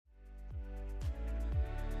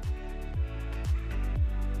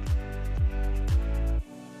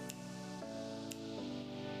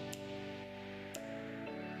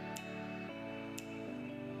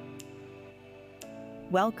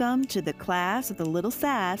Welcome to the Class of the Little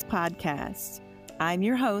Sass podcast. I'm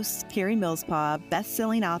your host, Karie Millspaugh,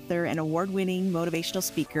 best-selling author and award-winning motivational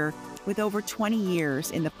speaker with over 20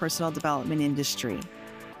 years in the personal development industry.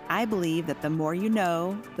 I believe that the more you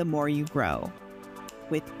know, the more you grow.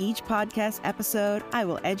 With each podcast episode, I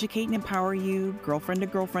will educate and empower you, girlfriend to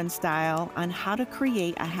girlfriend style, on how to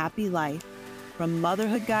create a happy life, from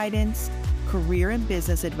motherhood guidance, career and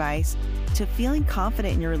business advice, to feeling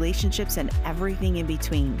confident in your relationships and everything in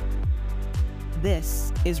between.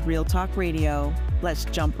 This is Real Talk Radio. Let's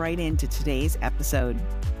jump right into today's episode.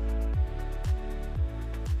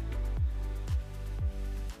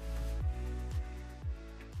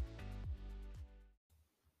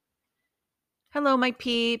 Hello, my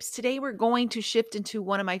peeps. Today we're going to shift into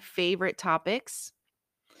one of my favorite topics,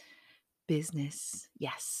 business.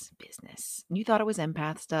 Yes, business. You thought it was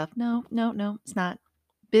empath stuff. No, it's not.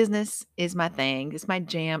 Business is my thing. It's my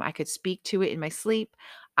jam. I could speak to it in my sleep.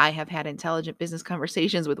 I have had intelligent business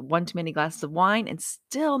conversations with one too many glasses of wine and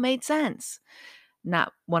still made sense.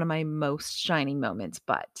 Not one of my most shining moments,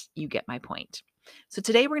 but you get my point. So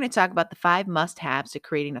today we're going to talk about the 5 must-haves to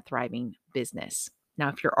creating a thriving business. Now,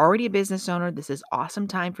 if you're already a business owner, this is awesome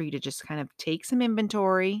time for you to just kind of take some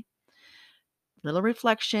inventory, little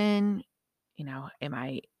reflection.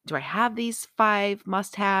 Do I have these 5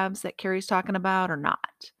 must-haves that Karie's talking about or not?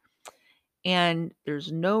 And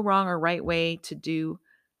there's no wrong or right way to do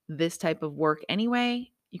this type of work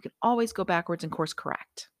anyway. You can always go backwards and course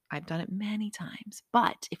correct. I've done it many times.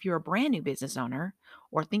 But if you're a brand new business owner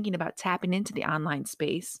or thinking about tapping into the online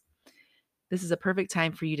space, this is a perfect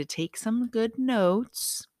time for you to take some good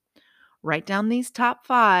notes, write down these top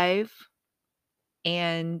 5,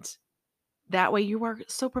 and that way you are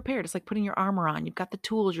so prepared. It's like putting your armor on. You've got the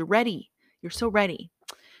tools. You're ready. You're so ready.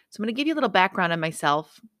 So I'm going to give you a little background on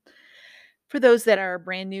myself. For those that are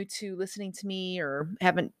brand new to listening to me or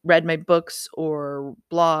haven't read my books or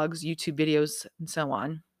blogs, YouTube videos, and so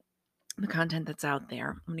on, the content that's out there,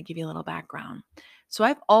 I'm going to give you a little background. So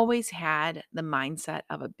I've always had the mindset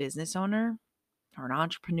of a business owner or an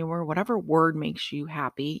entrepreneur, whatever word makes you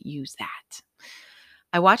happy, use that.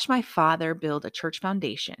 I watched my father build a church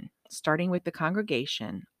foundation, starting with the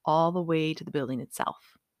congregation all the way to the building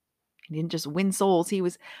itself. He didn't just win souls, he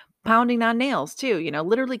was pounding on nails too,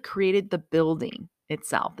 literally created the building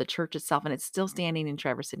itself, the church itself, and it's still standing in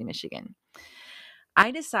Traverse City, Michigan.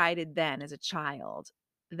 I decided then as a child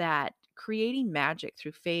that creating magic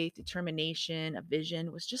through faith, determination, a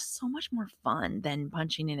vision was just so much more fun than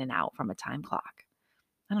punching in and out from a time clock.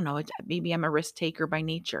 I don't know, maybe I'm a risk taker by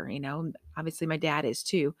nature, obviously my dad is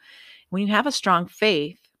too. When you have a strong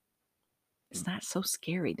faith, it's not so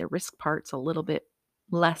scary. The risk part's a little bit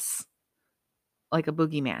less like a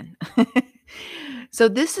boogeyman. So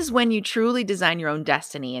this is when you truly design your own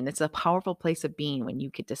destiny, and it's a powerful place of being when you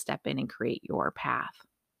get to step in and create your path.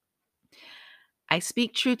 I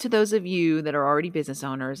speak true to those of you that are already business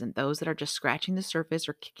owners and those that are just scratching the surface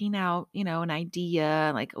or kicking out, an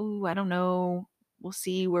idea like, oh, I don't know. We'll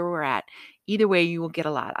see where we're at. Either way, you will get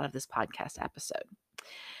a lot out of this podcast episode.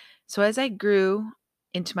 So as I grew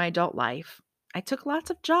into my adult life, I took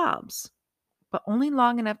lots of jobs, but only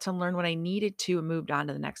long enough to learn what I needed to and moved on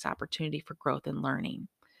to the next opportunity for growth and learning.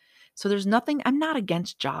 So I'm not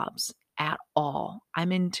against jobs at all.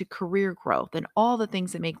 I'm into career growth and all the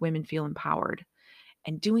things that make women feel empowered.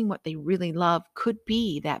 And doing what they really love could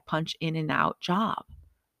be that punch in and out job,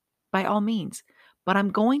 by all means. But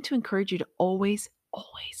I'm going to encourage you to always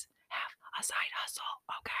have a side hustle,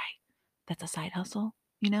 okay? That's a side hustle,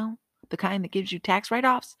 the kind that gives you tax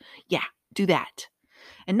write-offs. Yeah, do that.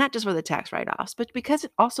 And not just for the tax write-offs, but because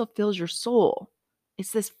it also fills your soul.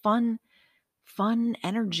 It's this fun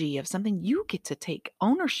energy of something you get to take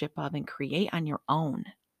ownership of and create on your own.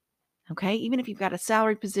 Okay? Even if you've got a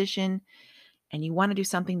salary position and you want to do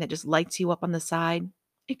something that just lights you up on the side,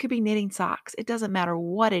 it could be knitting socks. It doesn't matter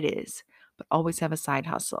what it is, but always have a side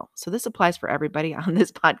hustle. So this applies for everybody on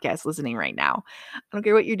this podcast listening right now. I don't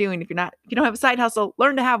care what you're doing. If you don't have a side hustle,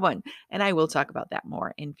 learn to have one. And I will talk about that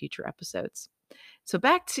more in future episodes. So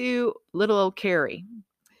back to little old Karie.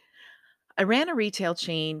 I ran a retail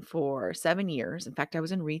chain for 7 years. In fact, I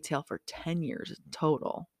was in retail for 10 years in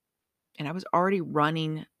total. And I was already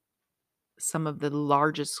running some of the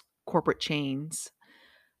largest corporate chains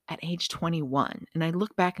at age 21. And I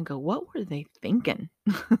look back and go, what were they thinking?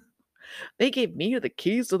 They gave me the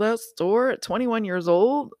keys to that store at 21 years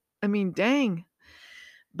old. I mean, dang.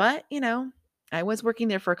 But, I was working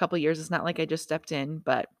there for a couple of years. It's not like I just stepped in,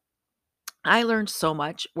 but I learned so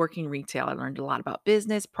much working retail. I learned a lot about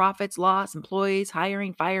business, profits, loss, employees,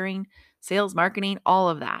 hiring, firing, sales, marketing, all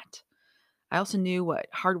of that. I also knew what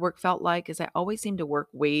hard work felt like, as I always seemed to work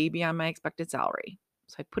way beyond my expected salary.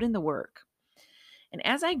 So I put in the work. And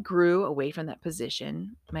as I grew away from that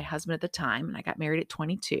position, my husband at the time, and I got married at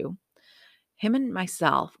 22, him and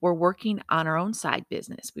myself were working on our own side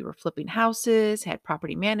business. We were flipping houses, had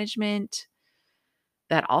property management.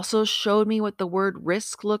 That also showed me what the word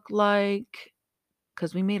risk looked like,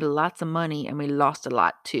 because we made lots of money and we lost a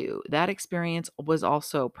lot too. That experience was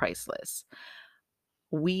also priceless.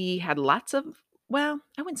 We had lots of, well,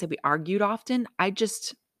 I wouldn't say we argued often.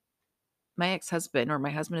 My ex-husband, or my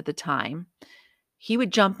husband at the time, he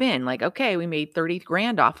would jump in like, okay, we made 30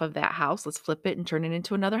 grand off of that house. Let's flip it and turn it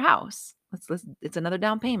into another house. It's another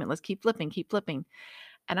down payment. Let's keep flipping, keep flipping.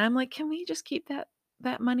 And I'm like, can we just keep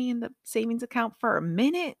that money in the savings account for a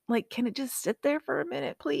minute? Like, can it just sit there for a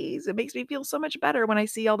minute, please? It makes me feel so much better when I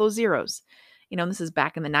see all those zeros. And this is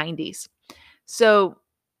back in the 90s. So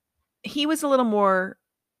he was a little more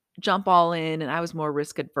jump all in, and I was more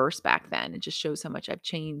risk adverse back then. It just shows how much I've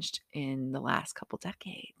changed in the last couple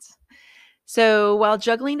decades. So while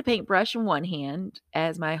juggling a paintbrush in one hand,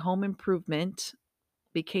 as my home improvement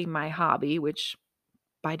became my hobby, which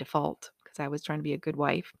by default, because I was trying to be a good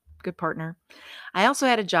wife, good partner, I also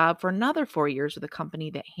had a job for another 4 years with a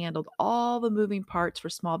company that handled all the moving parts for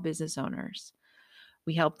small business owners.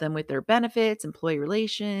 We helped them with their benefits, employee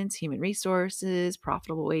relations, human resources,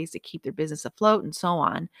 profitable ways to keep their business afloat, and so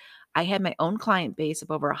on. I had my own client base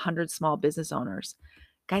of over 100 small business owners.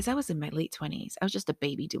 Guys, I was in my late 20s. I was just a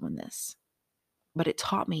baby doing this. But it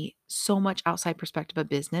taught me so much outside perspective of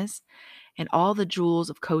business and all the jewels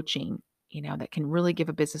of coaching, that can really give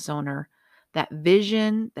a business owner that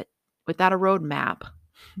vision, that without a roadmap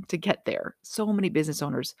to get there. So many business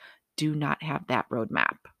owners do not have that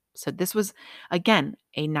roadmap. So this was, again,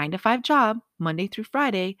 a 9 to 5 job, Monday through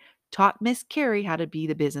Friday, taught Miss Karie how to be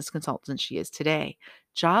the business consultant she is today.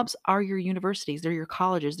 Jobs are your universities, they're your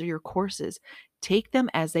colleges, they're your courses. Take them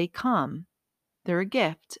as they come. They're a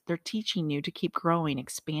gift. They're teaching you to keep growing,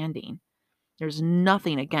 expanding. There's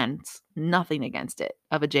nothing against it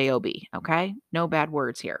of a job, okay? No bad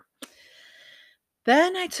words here.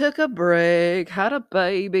 Then I took a break, had a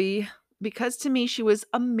baby, because to me she was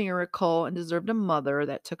a miracle and deserved a mother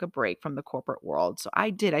that took a break from the corporate world. So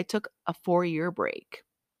I did. I took a 4-year break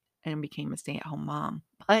and became a stay-at-home mom.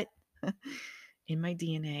 But in my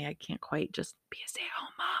DNA, I can't quite just be a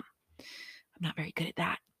stay-at-home mom. I'm not very good at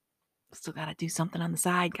that. Still got to do something on the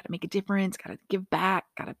side, got to make a difference, got to give back,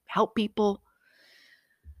 got to help people,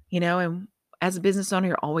 and as a business owner,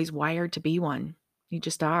 you're always wired to be one. You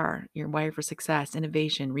just are. You're wired for success,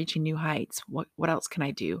 innovation, reaching new heights. What else can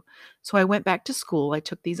I do? So I went back to school. I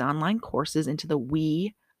took these online courses into the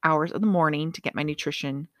wee hours of the morning to get my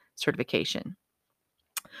nutrition certification.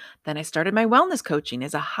 Then I started my wellness coaching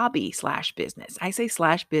as a hobby slash business. I say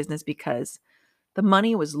slash business because the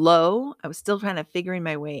money was low. I was still kind of figuring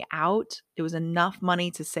my way out. It was enough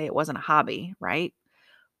money to say it wasn't a hobby, right?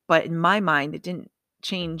 But in my mind, it didn't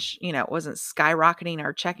change, it wasn't skyrocketing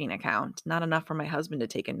our checking account. Not enough for my husband to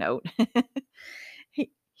take a note.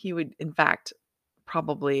 He would, in fact,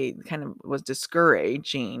 probably kind of was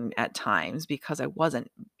discouraging at times because I wasn't,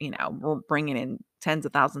 bringing in tens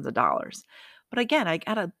of thousands of dollars. But again, I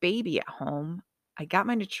got a baby at home. I got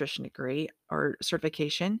my nutrition degree or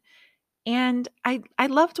certification, and I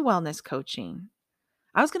loved wellness coaching.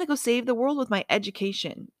 I was going to go save the world with my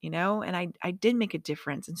education, and I did make a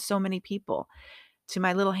difference in so many people. To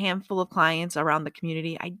my little handful of clients around the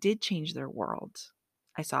community, I did change their world.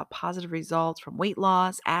 I saw positive results from weight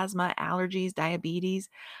loss, asthma, allergies, diabetes.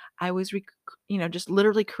 I was, just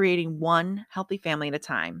literally creating one healthy family at a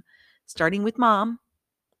time, starting with mom,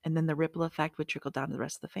 and then the ripple effect would trickle down to the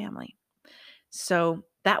rest of the family. So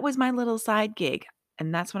that was my little side gig.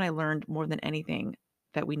 And that's when I learned more than anything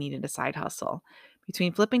that we needed a side hustle.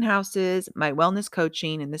 Between flipping houses, my wellness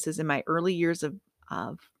coaching, and this is in my early years of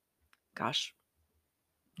gosh,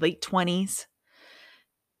 late 20s,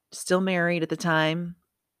 still married at the time,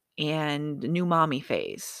 and new mommy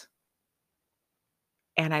phase.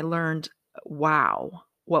 And I learned, wow,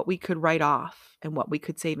 what we could write off and what we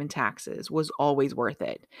could save in taxes was always worth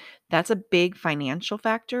it. That's a big financial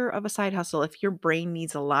factor of a side hustle. If your brain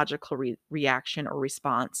needs a logical reaction or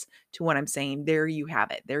response to what I'm saying, there you have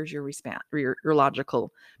it. There's your response, your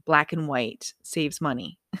logical black and white saves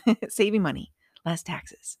money, saving money, less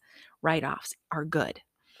taxes, write-offs are good.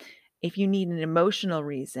 If you need an emotional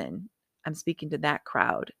reason, I'm speaking to that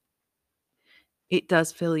crowd. It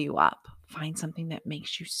does fill you up. Find something that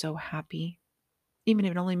makes you so happy. Even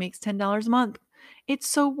if it only makes $10 a month, it's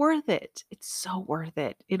so worth it. It's so worth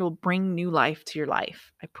it. It'll bring new life to your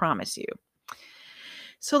life. I promise you.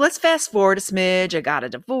 So let's fast forward a smidge. I got a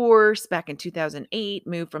divorce back in 2008,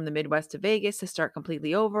 moved from the Midwest to Vegas to start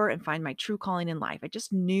completely over and find my true calling in life. I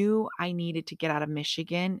just knew I needed to get out of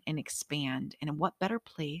Michigan and expand. And in what better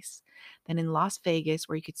place than in Las Vegas,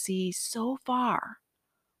 where you could see so far,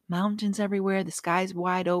 mountains everywhere, the sky's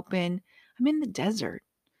wide open. I'm in the desert.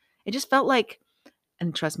 It just felt like,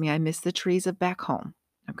 and trust me, I miss the trees of back home.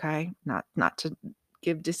 Okay. Not to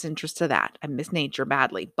give disinterest to that. I miss nature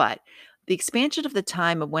badly, but the expansion of the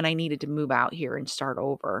time of when I needed to move out here and start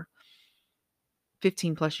over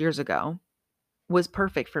 15 plus years ago was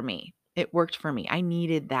perfect for me. It worked for me. I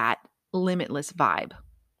needed that limitless vibe.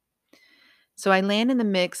 So I land in the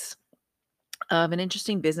mix of an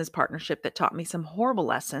interesting business partnership that taught me some horrible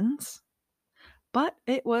lessons, but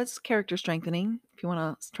it was character strengthening. If you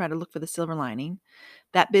want to try to look for the silver lining,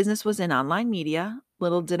 that business was in online media.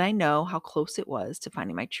 Little did I know how close it was to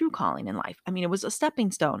finding my true calling in life. I mean, it was a stepping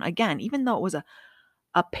stone. Again, even though it was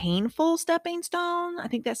a painful stepping stone, I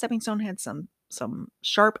think that stepping stone had some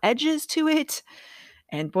sharp edges to it.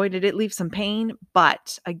 And boy, did it leave some pain.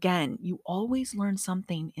 But again, you always learn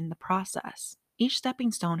something in the process. Each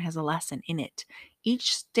stepping stone has a lesson in it.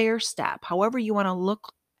 Each stair step, however you want to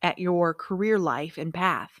look at your career life and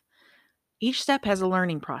path, each step has a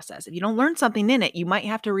learning process. If you don't learn something in it, you might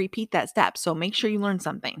have to repeat that step. So make sure you learn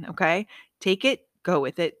something, okay? Take it, go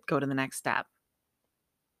with it, go to the next step.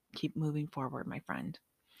 Keep moving forward, my friend.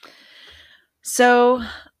 So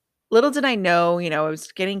little did I know, I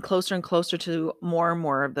was getting closer and closer to more and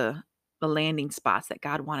more of the landing spots that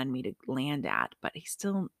God wanted me to land at, but he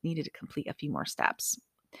still needed to complete a few more steps.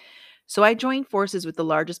 So I joined forces with the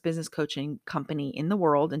largest business coaching company in the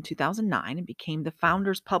world in 2009 and became the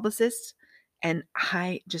founder's publicist. And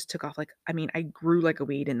I just took off I grew like a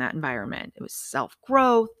weed in that environment. It was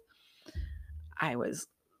self-growth. I was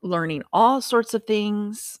learning all sorts of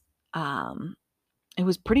things. It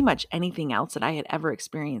was pretty much anything else that I had ever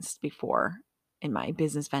experienced before in my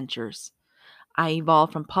business ventures. I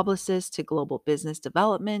evolved from publicist to global business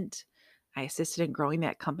development. I assisted in growing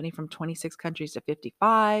that company from 26 countries to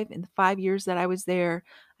 55 in the 5 years that I was there.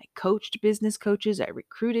 I coached business coaches. I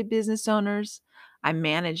recruited business owners. I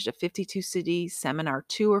managed a 52-city seminar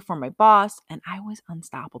tour for my boss, and I was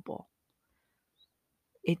unstoppable.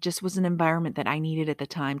 It just was an environment that I needed at the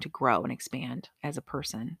time to grow and expand as a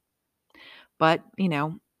person. But,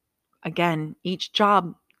 again, each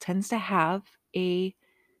job tends to have a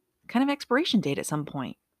kind of expiration date at some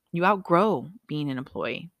point. You outgrow being an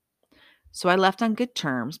employee. So I left on good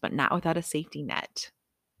terms, but not without a safety net.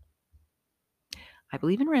 I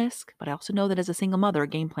believe in risk, but I also know that as a single mother, a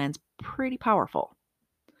game plan's pretty powerful.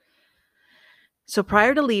 So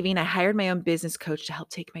prior to leaving, I hired my own business coach to help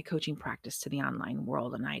take my coaching practice to the online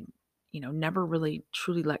world. And I, never really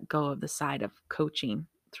truly let go of the side of coaching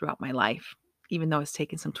throughout my life. Even though it's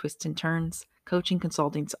taken some twists and turns, coaching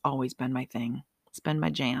consulting's always been my thing. It's been my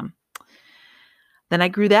jam. Then I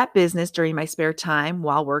grew that business during my spare time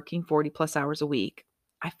while working 40 plus hours a week.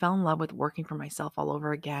 I fell in love with working for myself all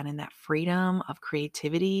over again, and that freedom of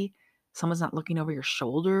creativity. Someone's not looking over your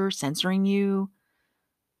shoulder, censoring you.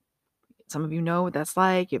 Some of you know what that's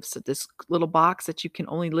like. You have this little box that you can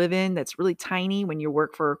only live in that's really tiny when you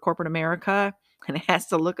work for corporate America, and it has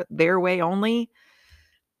to look their way only.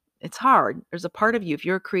 It's hard. There's a part of you, if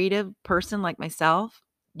you're a creative person like myself,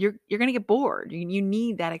 you're going to get bored. You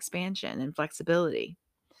need that expansion and flexibility.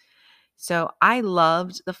 So I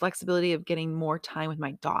loved the flexibility of getting more time with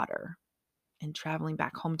my daughter and traveling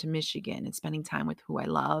back home to Michigan and spending time with who I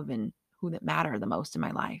love and who that matter the most in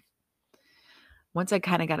my life. Once I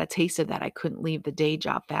kind of got a taste of that, I couldn't leave the day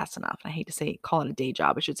job fast enough. I hate to call it a day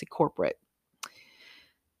job. I should say corporate.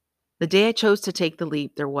 The day I chose to take the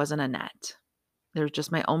leap, there wasn't a net. There was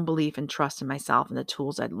just my own belief and trust in myself and the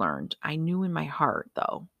tools I'd learned. I knew in my heart,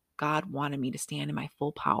 though, God wanted me to stand in my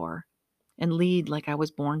full power and lead like I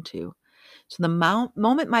was born to. So the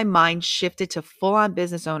moment my mind shifted to full-on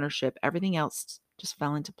business ownership, everything else just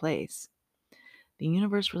fell into place. The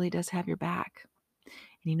universe really does have your back. And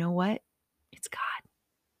you know what? It's God.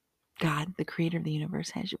 God, the creator of the universe,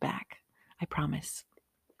 has your back. I promise.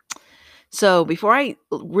 So before I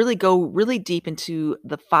really go really deep into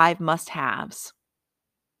the 5 must-haves,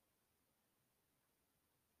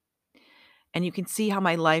 and you can see how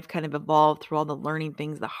my life kind of evolved through all the learning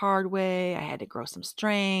things the hard way. I had to grow some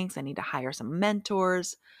strengths. I need to hire some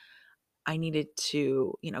mentors. I needed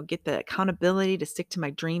to, get the accountability to stick to my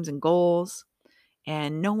dreams and goals.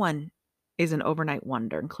 And no one is an overnight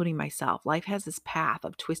wonder, including myself. Life has this path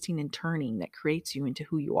of twisting and turning that creates you into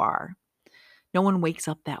who you are. No one wakes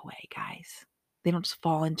up that way, guys. They don't just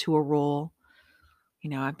fall into a role.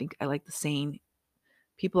 I think I like the saying,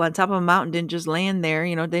 People on top of a mountain didn't just land there,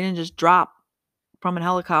 they didn't just drop from a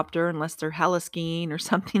helicopter unless they're heli skiing or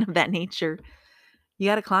something of that nature. You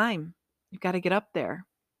got to climb. You've got to get up there.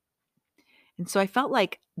 And so I felt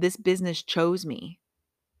like this business chose me,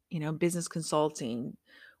 business consulting,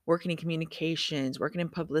 working in communications, working in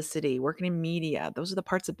publicity, working in media. Those are the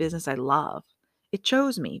parts of business I love. It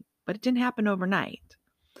chose me, but it didn't happen overnight.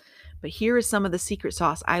 But here is some of the secret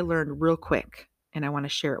sauce I learned real quick, and I want to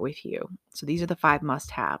share it with you. So these are the 5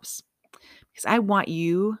 must-haves, because I want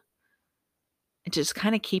you to just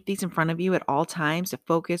kind of keep these in front of you at all times to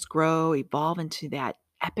focus, grow, evolve into that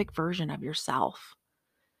epic version of yourself.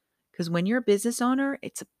 Because when you're a business owner,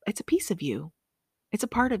 it's a piece of you. It's a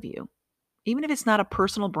part of you. Even if it's not a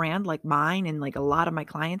personal brand like mine and like a lot of my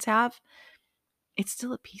clients have, it's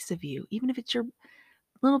still a piece of you. Even if it's your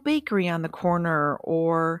little bakery on the corner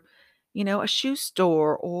or, a shoe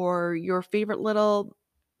store or your favorite little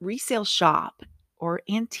resale shop or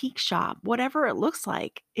antique shop, whatever it looks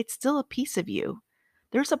like, it's still a piece of you.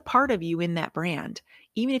 There's a part of you in that brand,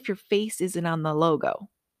 even if your face isn't on the logo.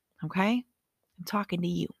 Okay? I'm talking to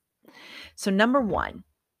you. So, number 1,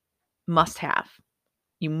 must have.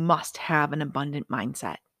 You must have an abundant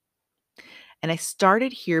mindset. And I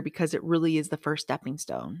started here because it really is the first stepping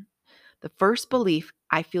stone. The first belief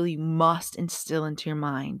I feel you must instill into your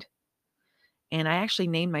mind. And I actually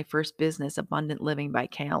named my first business Abundant Living by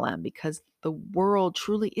KLM because the world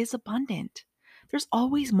truly is abundant. There's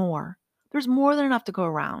always more. There's more than enough to go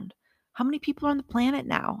around. How many people are on the planet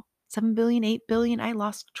now? 7 billion, 8 billion? I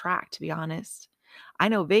lost track, to be honest. I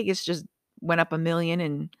know Vegas just went up a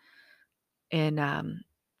million in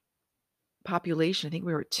population. I think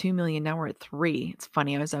we were at 2 million. Now we're at 3. It's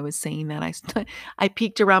funny. As I was saying that, I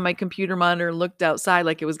peeked around my computer monitor and looked outside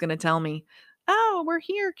like it was going to tell me, oh, we're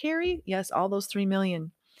here, Karie. Yes, all those 3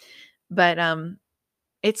 million. But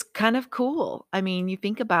it's kind of cool. I mean, you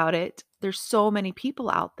think about it. There's so many people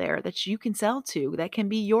out there that you can sell to that can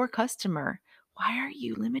be your customer. Why are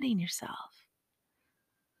you limiting yourself?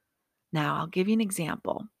 Now, I'll give you an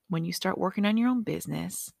example. When you start working on your own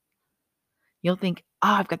business, you'll think,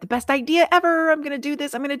 oh, I've got the best idea ever. I'm going to do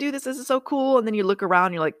this. I'm going to do this. This is so cool. And then you look around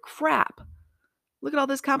and you're like, crap, look at all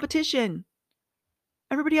this competition.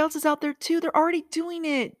 Everybody else is out there too. They're already doing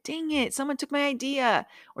it. Dang it. Someone took my idea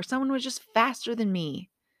or someone was just faster than me.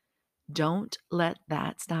 Don't let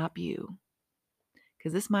that stop you,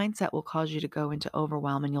 because this mindset will cause you to go into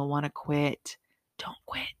overwhelm and you'll want to quit. Don't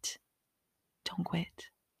quit. Don't quit.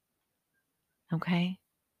 Okay?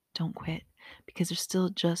 Don't quit, because there's still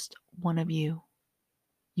just one of you.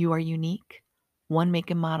 You are unique, one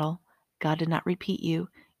make and model. God did not repeat you.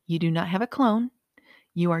 You do not have a clone.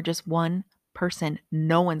 You are just one person.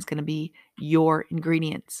 No one's going to be your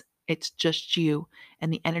ingredients. It's just you.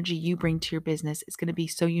 And the energy you bring to your business is going to be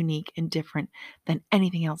so unique and different than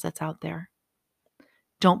anything else that's out there.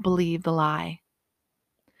 Don't believe the lie.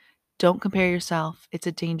 Don't compare yourself. It's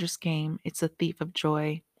a dangerous game. It's a thief of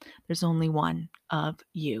joy. There's only one of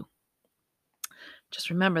you. Just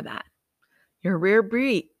remember that. You're a rare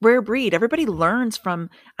breed. Rare breed. Everybody learns from.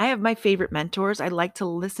 I have my favorite mentors. I like to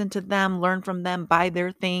listen to them, learn from them, buy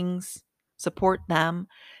their things, support them,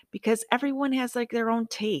 because everyone has like their own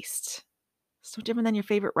taste. So different than your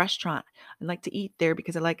favorite restaurant. I like to eat there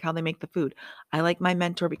because I like how they make the food. I like my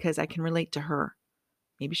mentor because I can relate to her.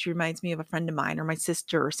 Maybe she reminds me of a friend of mine or my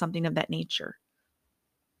sister or something of that nature.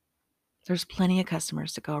 There's plenty of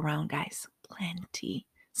customers to go around, guys. Plenty.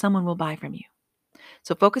 Someone will buy from you.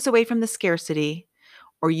 So focus away from the scarcity,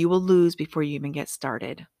 or you will lose before you even get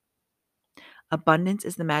started. Abundance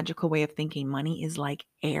is the magical way of thinking. Money is like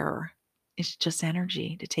air. It's just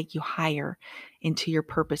energy to take you higher into your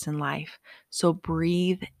purpose in life. So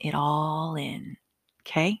breathe it all in.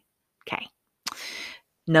 Okay? Okay.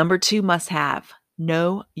 Number 2 must have.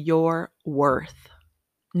 Know your worth.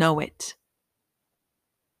 Know it.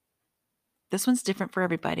 This one's different for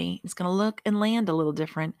everybody. It's going to look and land a little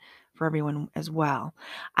different for everyone as well.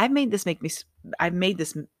 I've made this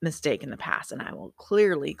mistake in the past, and I will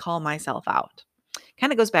clearly call myself out.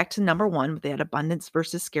 Kind of goes back to number 1 with that abundance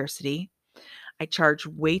versus scarcity. I charged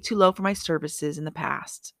way too low for my services in the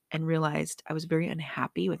past and realized I was very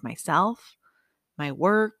unhappy with myself, my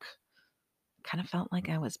work. Kind of felt like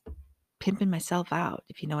I was pimping myself out,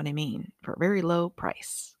 if you know what I mean, for a very low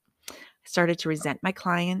price. I started to resent my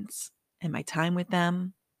clients and my time with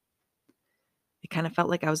them. It kind of felt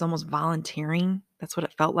like I was almost volunteering. That's what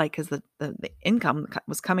it felt like, because the income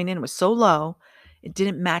was coming in was so low, it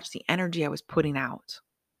didn't match the energy I was putting out.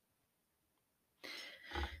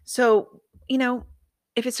 So,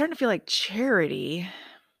 if it's starting to feel like charity,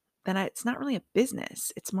 then it's not really a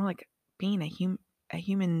business. It's more like being a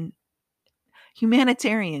human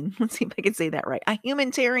Humanitarian. Let's see if I can say that right. A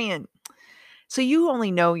humanitarian. So you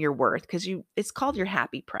only know your worth because it's called your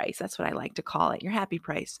happy price. That's what I like to call it, your happy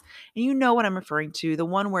price. And you know what I'm referring to, the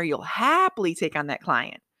one where you'll happily take on that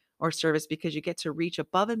client or service because you get to reach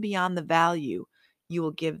above and beyond the value you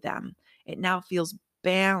will give them. It now feels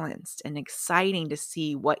balanced and exciting to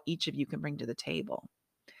see what each of you can bring to the table.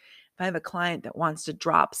 If I have a client that wants to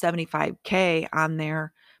drop 75K on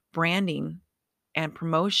their branding and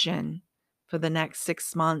promotion for the next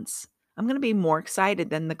 6 months, I'm going to be more excited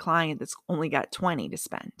than the client that's only got 20 to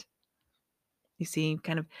spend. You see,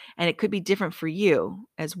 and it could be different for you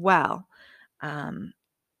as well.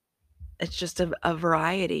 It's just a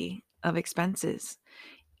variety of expenses.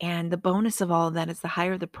 And the bonus of all of that is the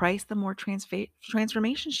higher the price, the more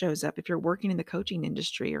transformation shows up if you're working in the coaching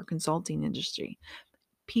industry or consulting industry.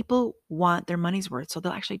 People want their money's worth, so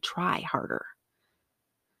they'll actually try harder.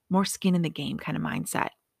 More skin in the game kind of mindset.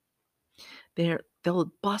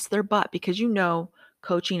 They'll bust their butt because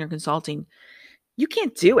coaching or consulting, you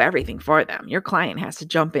can't do everything for them. Your client has to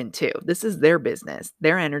jump in too. This is their business.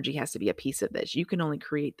 Their energy has to be a piece of this. You can only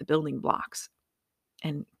create the building blocks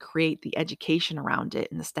and create the education around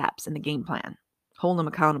it and the steps and the game plan. Hold them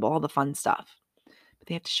accountable, all the fun stuff. But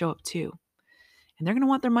they have to show up too. And they're going to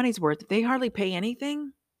want their money's worth. If they hardly pay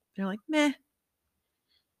anything, they're like, meh,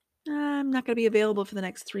 I'm not going to be available for the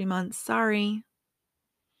next 3 months. Sorry.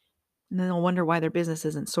 And then they'll wonder why their business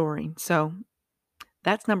isn't soaring. So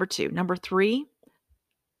that's number 2. Number 3,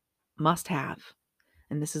 must have.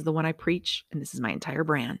 And this is the one I preach, and this is my entire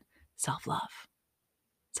brand. Self-love.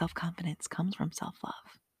 Self-confidence comes from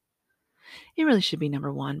self-love. It really should be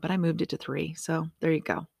number 1, but I moved it to 3. So there you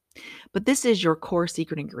go. But this is your core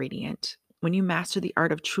secret ingredient. When you master the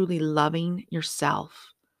art of truly loving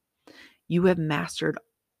yourself, you have mastered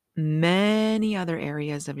many other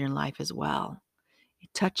areas of your life as well.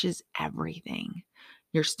 It touches everything.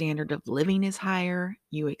 Your standard of living is higher.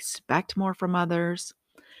 You expect more from others.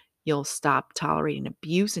 You'll stop tolerating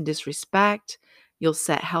abuse and disrespect. You'll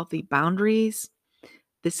set healthy boundaries.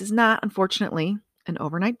 This is not, unfortunately, an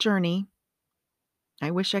overnight journey.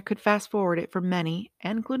 I wish I could fast forward it for many,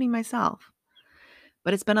 including myself.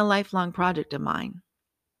 But it's been a lifelong project of mine.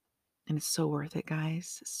 And it's so worth it,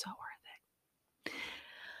 guys. It's so worth it.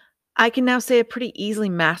 I can now say I pretty easily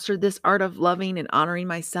mastered this art of loving and honoring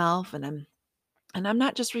myself. And I'm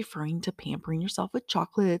not just referring to pampering yourself with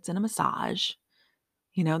chocolates and a massage.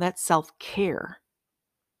 That's self-care,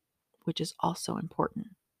 which is also important.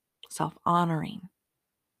 Self-honoring.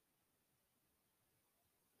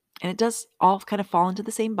 And it does all kind of fall into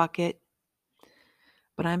the same bucket.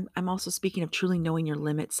 But I'm also speaking of truly knowing your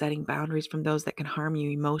limits, setting boundaries from those that can harm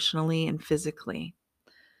you emotionally and physically.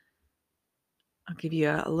 I'll give you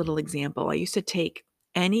a little example. I used to take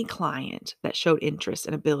any client that showed interest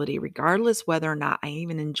and ability, regardless whether or not I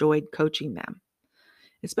even enjoyed coaching them,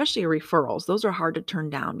 especially referrals. Those are hard to turn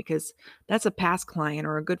down because that's a past client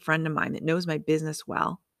or a good friend of mine that knows my business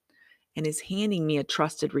well and is handing me a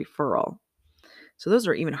trusted referral. So those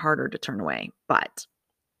are even harder to turn away, but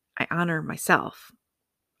I honor myself.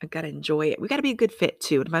 I got to enjoy it. We got to be a good fit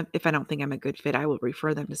too. If I don't think I'm a good fit, I will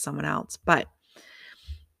refer them to someone else. But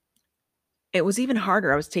it was even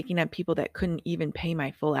harder. I was taking up people that couldn't even pay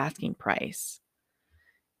my full asking price.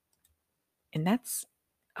 And that's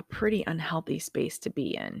a pretty unhealthy space to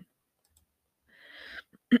be in.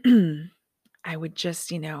 I would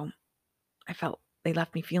just, I felt they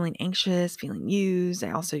left me feeling anxious, feeling used.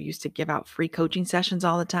 I also used to give out free coaching sessions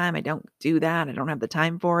all the time. I don't do that. I don't have the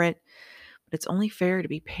time for it. But it's only fair to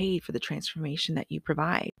be paid for the transformation that you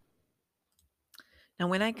provide. Now,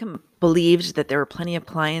 when I believed that there were plenty of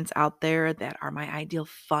clients out there that are my ideal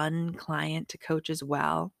fun client to coach as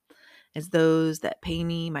well as those that pay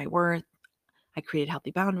me my worth, I created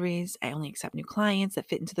healthy boundaries. I only accept new clients that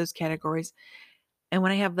fit into those categories. And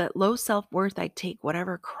when I have that low self-worth, I take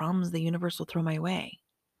whatever crumbs the universe will throw my way.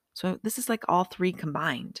 So this is like all 3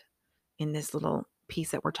 combined in this little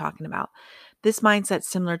piece that we're talking about. This mindset's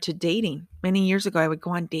similar to dating. Many years ago, I would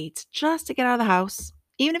go on dates just to get out of the house,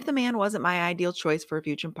 even if the man wasn't my ideal choice for a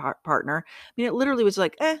future partner. I mean, it literally was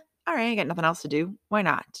like, all right, I got nothing else to do. Why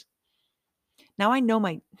not? Now I know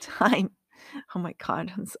my time. Oh my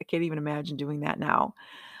God, I can't even imagine doing that now.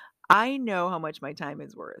 I know how much my time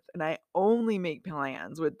is worth, and I only make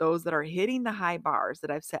plans with those that are hitting the high bars that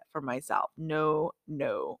I've set for myself. No,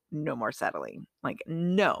 no, no more settling. Like,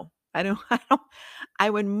 no, I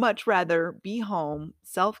would much rather be home,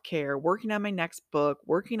 self-care, working on my next book,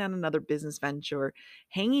 working on another business venture,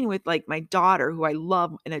 hanging with like my daughter who I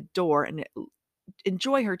love and adore and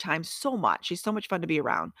enjoy her time so much. She's so much fun to be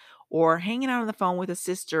around, or hanging out on the phone with a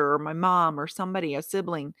sister or my mom or somebody, a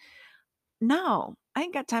sibling. No, I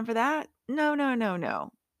ain't got time for that. No, no, no,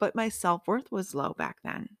 no. But my self-worth was low back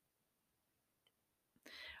then.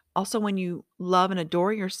 Also, when you love and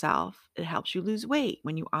adore yourself, it helps you lose weight.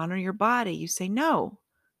 When you honor your body, you say no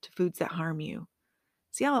to foods that harm you.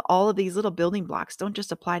 See how all of these little building blocks don't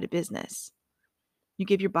just apply to business. You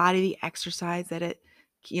give your body the exercise that it,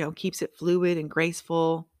 keeps it fluid and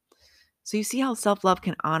graceful. So you see how self-love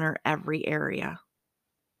can honor every area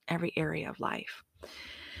of life.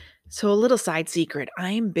 So a little side secret,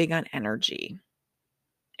 I am big on energy.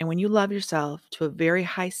 And when you love yourself to a very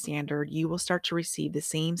high standard, you will start to receive the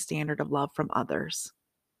same standard of love from others.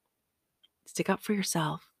 Stick up for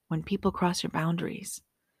yourself when people cross your boundaries.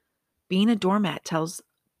 Being a doormat tells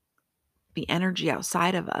the energy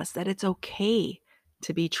outside of us that it's okay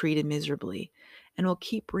to be treated miserably, and will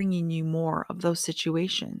keep bringing you more of those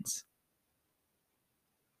situations.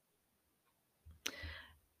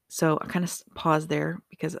 So I kind of pause there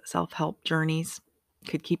because self-help journeys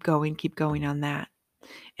could keep going on that.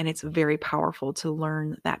 And it's very powerful to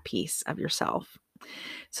learn that piece of yourself.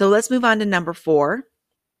 So let's move on to number 4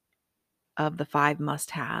 of the 5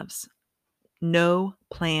 must-haves. No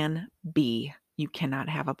plan B. You cannot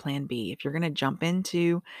have a plan B. If you're going to jump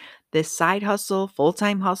into this side hustle,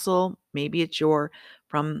 full-time hustle, maybe it's your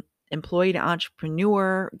from employee to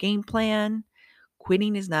entrepreneur game plan,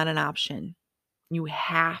 quitting is not an option. You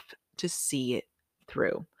have to see it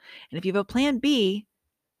through. And if you have a plan B,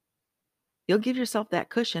 you'll give yourself that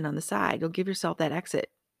cushion on the side. You'll give yourself that exit.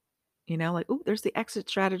 Like, oh, there's the exit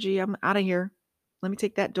strategy. I'm out of here. Let me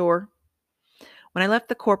take that door. When I left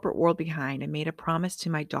the corporate world behind, I made a promise to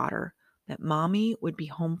my daughter that mommy would be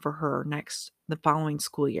home for her the following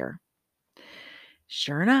school year.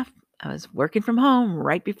 Sure enough, I was working from home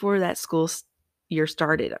right before that school year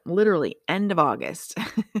started, literally end of August.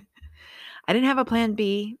 I didn't have a plan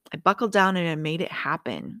B. I buckled down and I made it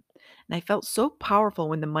happen. And I felt so powerful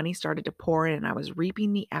when the money started to pour in and I was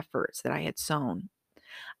reaping the efforts that I had sown.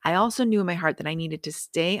 I also knew in my heart that I needed to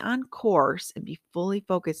stay on course and be fully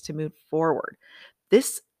focused to move forward.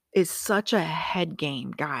 This is such a head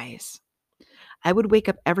game, guys. I would wake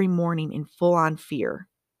up every morning in full on fear.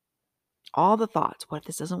 All the thoughts. What if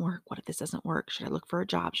this doesn't work? What if this doesn't work? Should I look for a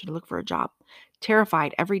job? Should I look for a job?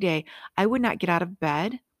 Terrified every day. I would not get out of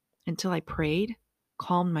bed until I prayed,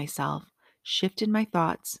 calmed myself, shifted my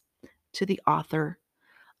thoughts to the author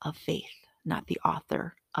of faith, not the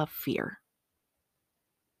author of fear.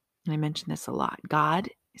 And I mention this a lot. God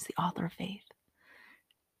is the author of faith.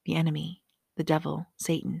 The enemy, the devil,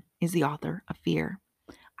 Satan, is the author of fear.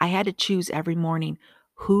 I had to choose every morning,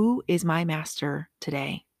 who is my master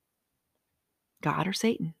today? God or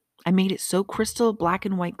Satan? I made it so crystal black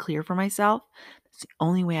and white clear for myself. That's the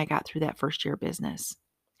only way I got through that first year of business.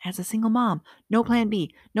 As a single mom, no plan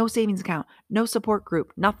B, no savings account, no support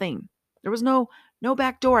group, nothing. There was no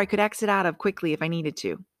back door I could exit out of quickly if I needed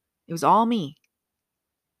to. It was all me.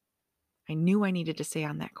 I knew I needed to stay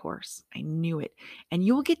on that course. I knew it. And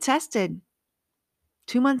you will get tested.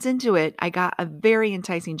 2 months into it, I got a very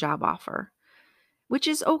enticing job offer, which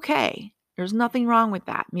is okay. There's nothing wrong with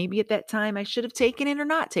that. Maybe at that time I should have taken it or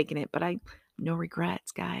not taken it, but no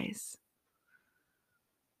regrets, guys.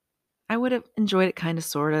 I would have enjoyed it kind of,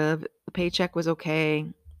 sort of. The paycheck was okay,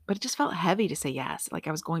 but it just felt heavy to say yes, like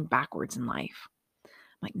I was going backwards in life. I'm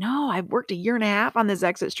like, no, I've worked a year and a half on this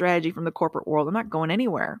exit strategy from the corporate world. I'm not going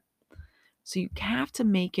anywhere. So you have to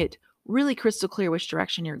make it really crystal clear which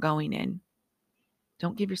direction you're going in.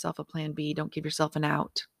 Don't give yourself a plan B. Don't give yourself an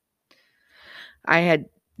out. I had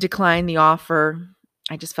declined the offer.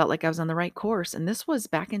 I just felt like I was on the right course. And this was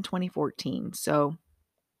back in 2014. So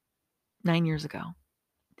 9 years ago.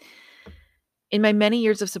 In my many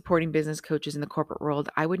years of supporting business coaches in the corporate world,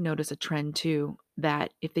 I would notice a trend too,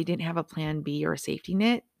 that if they didn't have a plan B or a safety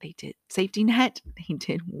net, they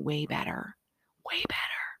did way better. Way better.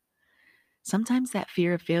 Sometimes that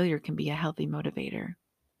fear of failure can be a healthy motivator.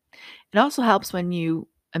 It also helps when you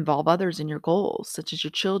involve others in your goals, such as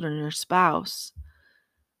your children or your spouse.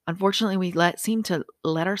 Unfortunately, we seem to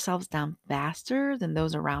let ourselves down faster than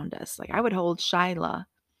those around us. Like, I would hold Shyla,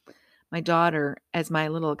 my daughter, as my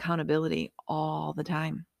little accountability all the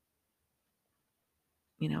time.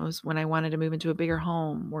 It was when I wanted to move into a bigger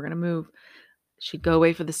home. We're going to move. She'd go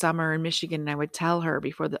away for the summer in Michigan, and I would tell her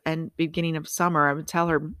before the beginning of summer, I would tell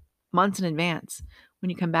her months in advance, when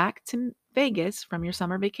you come back to Vegas from your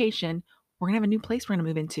summer vacation, we're going to have a new place we're going to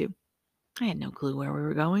move into. I had no clue where we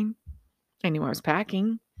were going. I knew I was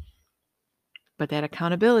packing. But that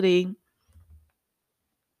accountability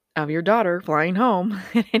of your daughter flying home,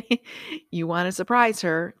 you want to surprise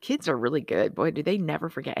her. Kids are really good. Boy, do they never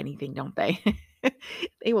forget anything, don't they?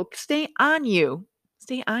 They will stay on you.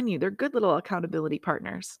 Stay on you. They're good little accountability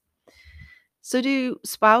partners. So do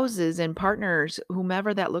spouses and partners,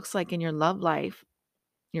 whomever that looks like in your love life,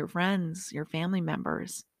 your friends, your family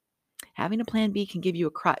members. Having a plan B can give you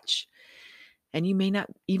a crutch, and you may not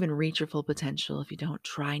even reach your full potential if you don't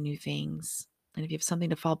try new things. And if you have something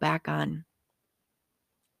to fall back on,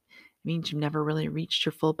 it means you've never really reached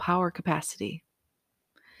your full power capacity.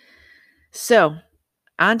 So,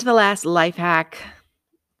 on to the last life hack,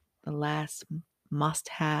 the last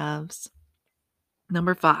must-haves.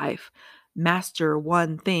 Number 5, master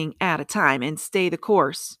one thing at a time and stay the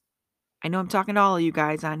course. I know I'm talking to all of you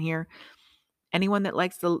guys on here. Anyone that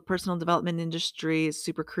likes the personal development industry is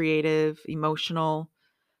super creative, emotional.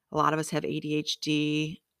 A lot of us have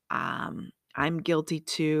ADHD. I'm guilty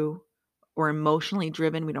too. We're emotionally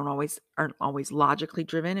driven. We aren't always logically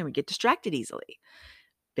driven, and we get distracted easily.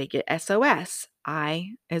 They get SOS.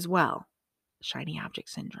 I as well. Shiny object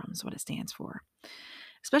syndrome is what it stands for.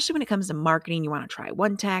 Especially when it comes to marketing, you want to try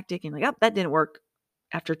one tactic and you're like, oh, that didn't work.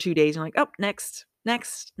 After 2 days, you're like, oh, next. And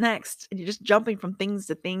you're just jumping from things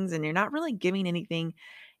to things, and you're not really giving anything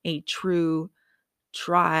a true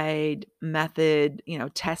tried method,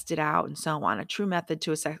 tested out and so on. A true method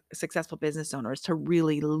to a successful business owner is to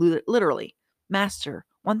really literally master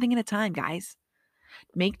one thing at a time, guys.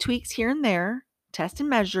 Make tweaks here and there, test and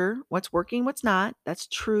measure what's working, what's not. That's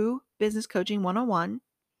true business coaching 101.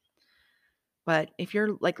 But if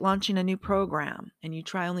you're like launching a new program and you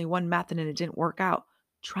try only one method and it didn't work out,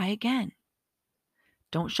 try again.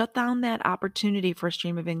 Don't shut down that opportunity for a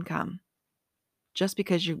stream of income just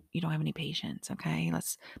because you don't have any patience, okay?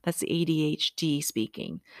 That's the ADHD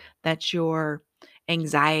speaking. That's your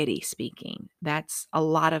anxiety speaking. That's a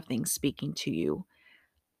lot of things speaking to you.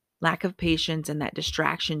 Lack of patience and that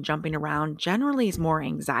distraction jumping around generally is more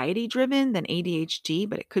anxiety driven than ADHD,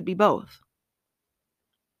 but it could be both.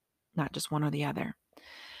 Not just one or the other.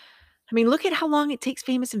 I mean, look at how long it takes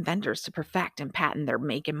famous inventors to perfect and patent their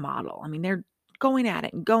make and model. I mean, they're going at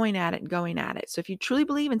it and going at it and going at it. So if you truly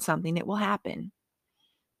believe in something, it will happen.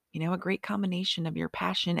 A great combination of your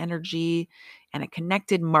passion, energy, and a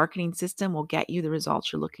connected marketing system will get you the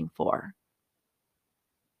results you're looking for.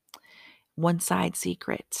 One side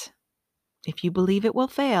secret. If you believe it will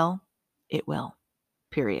fail, it will.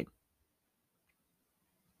 Period.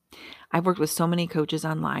 I've worked with so many coaches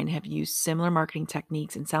online, have used similar marketing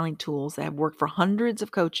techniques and selling tools that have worked for hundreds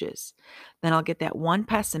of coaches. Then I'll get that one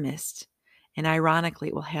pessimist, and ironically,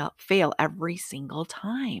 it will fail every single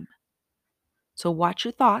time. So watch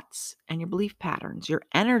your thoughts and your belief patterns. Your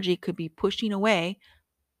energy could be pushing away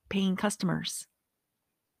paying customers.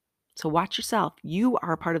 So watch yourself. You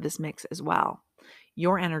are a part of this mix as well.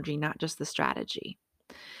 Your energy, not just the strategy.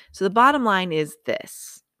 So the bottom line is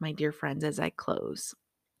this, my dear friends, as I close.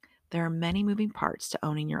 There are many moving parts to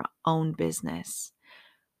owning your own business.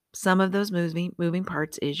 Some of those moving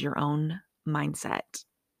parts is your own mindset.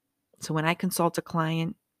 So when I consult a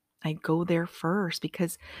client, I go there first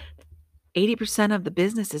because 80% of the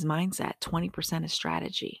business is mindset, 20% is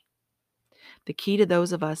strategy. The key to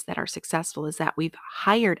those of us that are successful is that we've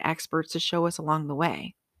hired experts to show us along the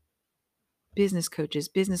way. Business coaches,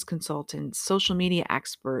 business consultants, social media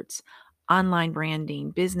experts, online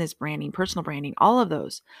branding, business branding, personal branding, all of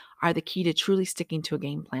those are the key to truly sticking to a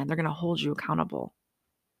game plan. They're going to hold you accountable.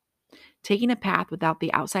 Taking a path without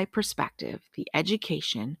the outside perspective, the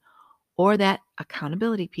education, or that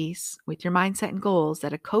accountability piece with your mindset and goals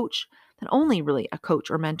that only really a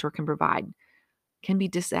coach or mentor can provide can be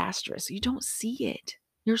disastrous. You don't see it.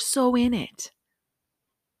 You're so in it.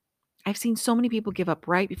 I've seen so many people give up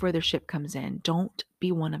right before their ship comes in. Don't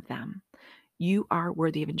be one of them. You are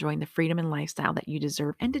worthy of enjoying the freedom and lifestyle that you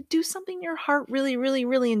deserve and to do something your heart really, really,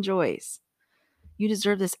 really enjoys. You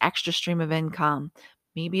deserve this extra stream of income.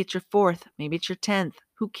 Maybe it's your 4th, maybe it's your 10th.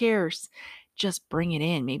 Who cares? Just bring it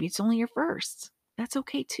in. Maybe it's only your 1st. That's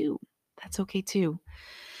okay too.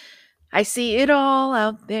 I see it all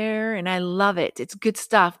out there and I love it. It's good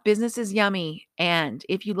stuff. Business is yummy. And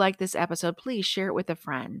if you like this episode, please share it with a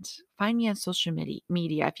friend. Find me on social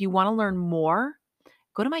media. If you want to learn more,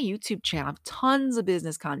 go to my YouTube channel. I have tons of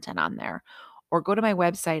business content on there. Or go to my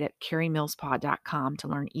website at kariemillspaugh.com to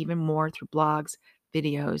learn even more through blogs,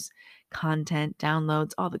 videos, content,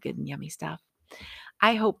 downloads, all the good and yummy stuff.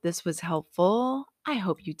 I hope this was helpful. I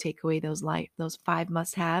hope you take away those 5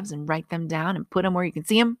 must-haves and write them down and put them where you can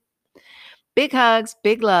see them. Big hugs,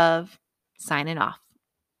 big love. Signing off.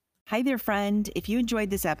 Hi there, friend. If you enjoyed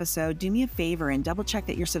this episode, do me a favor and double check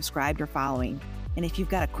that you're subscribed or following. And if you've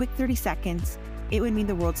got a quick 30 seconds, it would mean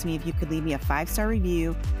the world to me if you could leave me a 5-star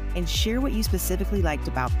review and share what you specifically liked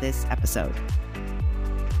about this episode.